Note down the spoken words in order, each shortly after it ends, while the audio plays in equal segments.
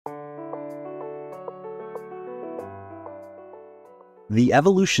The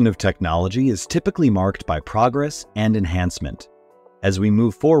evolution of technology is typically marked by progress and enhancement. As we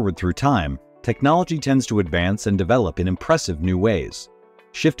move forward through time, technology tends to advance and develop in impressive new ways,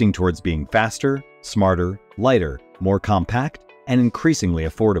 shifting towards being faster, smarter, lighter, more compact, and increasingly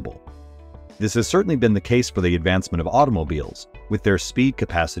affordable. This has certainly been the case for the advancement of automobiles, with their speed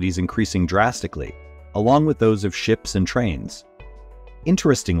capacities increasing drastically, along with those of ships and trains.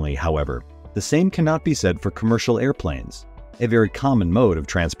 Interestingly, however, the same cannot be said for commercial airplanes, a very common mode of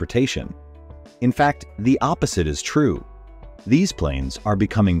transportation. In fact, the opposite is true. These planes are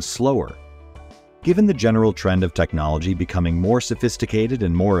becoming slower. Given the general trend of technology becoming more sophisticated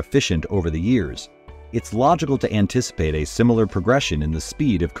and more efficient over the years, it's logical to anticipate a similar progression in the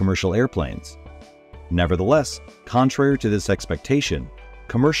speed of commercial airplanes. Nevertheless, contrary to this expectation,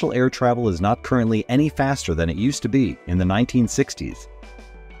 commercial air travel is not currently any faster than it used to be in the 1960s.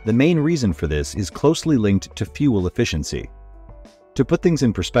 The main reason for this is closely linked to fuel efficiency. To put things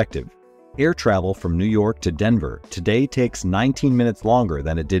in perspective, air travel from New York to Denver today takes 19 minutes longer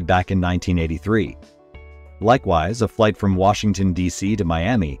than it did back in 1983. Likewise, a flight from Washington, D.C. to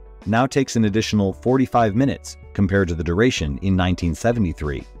Miami now takes an additional 45 minutes compared to the duration in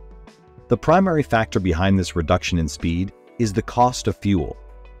 1973. The primary factor behind this reduction in speed is the cost of fuel.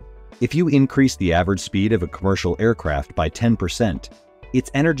 If you increase the average speed of a commercial aircraft by 10%,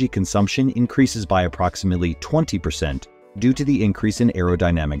 its energy consumption increases by approximately 20% due to the increase in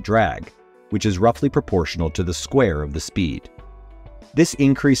aerodynamic drag, which is roughly proportional to the square of the speed. This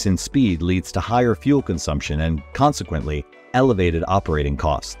increase in speed leads to higher fuel consumption and, consequently, elevated operating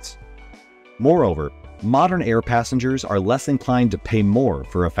costs. Moreover, modern air passengers are less inclined to pay more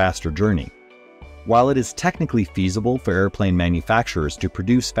for a faster journey. While it is technically feasible for airplane manufacturers to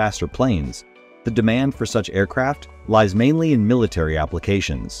produce faster planes, the demand for such aircraft lies mainly in military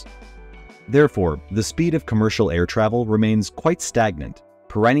applications. Therefore, the speed of commercial air travel remains quite stagnant,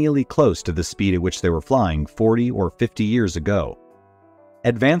 perennially close to the speed at which they were flying 40 or 50 years ago.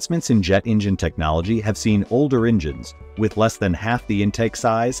 Advancements in jet engine technology have seen older engines, with less than half the intake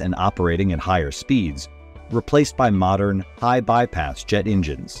size and operating at higher speeds, replaced by modern, high-bypass jet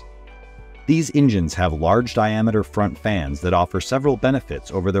engines. These engines have large-diameter front fans that offer several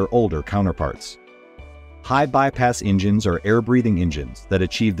benefits over their older counterparts. High-bypass engines are air-breathing engines that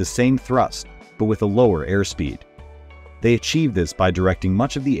achieve the same thrust, but with a lower airspeed. They achieve this by directing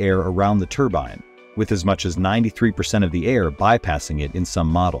much of the air around the turbine, with as much as 93% of the air bypassing it in some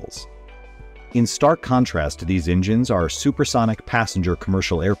models. In stark contrast to these engines are supersonic passenger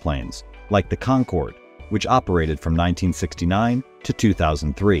commercial airplanes, like the Concorde, which operated from 1969 to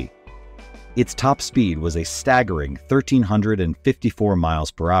 2003. Its top speed was a staggering 1,354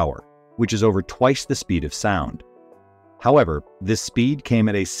 miles per hour, which is over twice the speed of sound. However, this speed came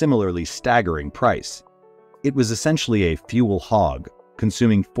at a similarly staggering price. It was essentially a fuel hog,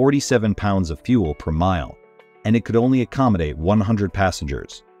 consuming 47 pounds of fuel per mile, and it could only accommodate 100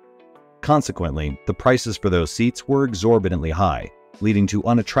 passengers. Consequently, the prices for those seats were exorbitantly high, leading to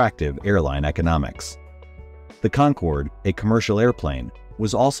unattractive airline economics. The Concorde, a commercial airplane,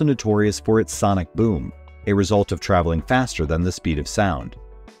 was also notorious for its sonic boom, a result of traveling faster than the speed of sound.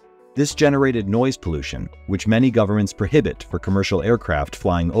 This generated noise pollution, which many governments prohibit for commercial aircraft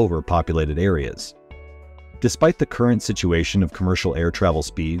flying over populated areas. Despite the current situation of commercial air travel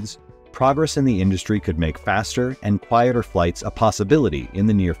speeds, progress in the industry could make faster and quieter flights a possibility in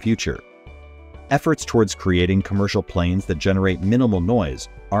the near future. Efforts towards creating commercial planes that generate minimal noise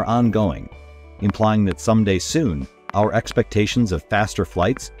are ongoing, implying that someday soon, our expectations of faster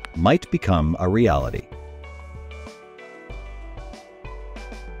flights might become a reality.